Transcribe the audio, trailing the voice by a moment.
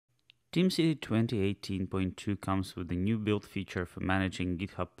TeamCity 2018.2 comes with a new build feature for managing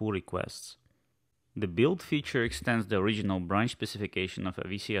GitHub pull requests. The build feature extends the original branch specification of a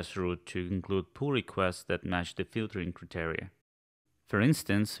VCS root to include pull requests that match the filtering criteria. For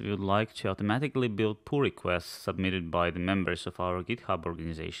instance, we would like to automatically build pull requests submitted by the members of our GitHub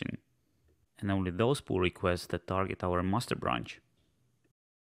organization, and only those pull requests that target our master branch.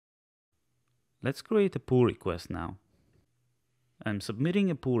 Let's create a pull request now. I'm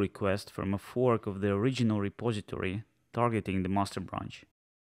submitting a pull request from a fork of the original repository targeting the master branch.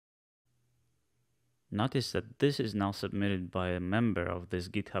 Notice that this is now submitted by a member of this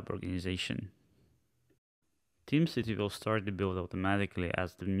GitHub organization. TeamCity will start the build automatically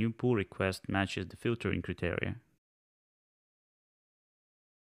as the new pull request matches the filtering criteria.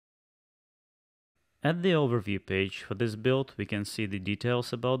 At the overview page for this build, we can see the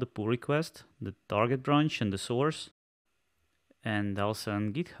details about the pull request, the target branch and the source. And also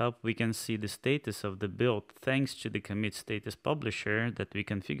on GitHub, we can see the status of the build thanks to the commit status publisher that we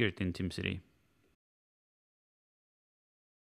configured in TeamCity.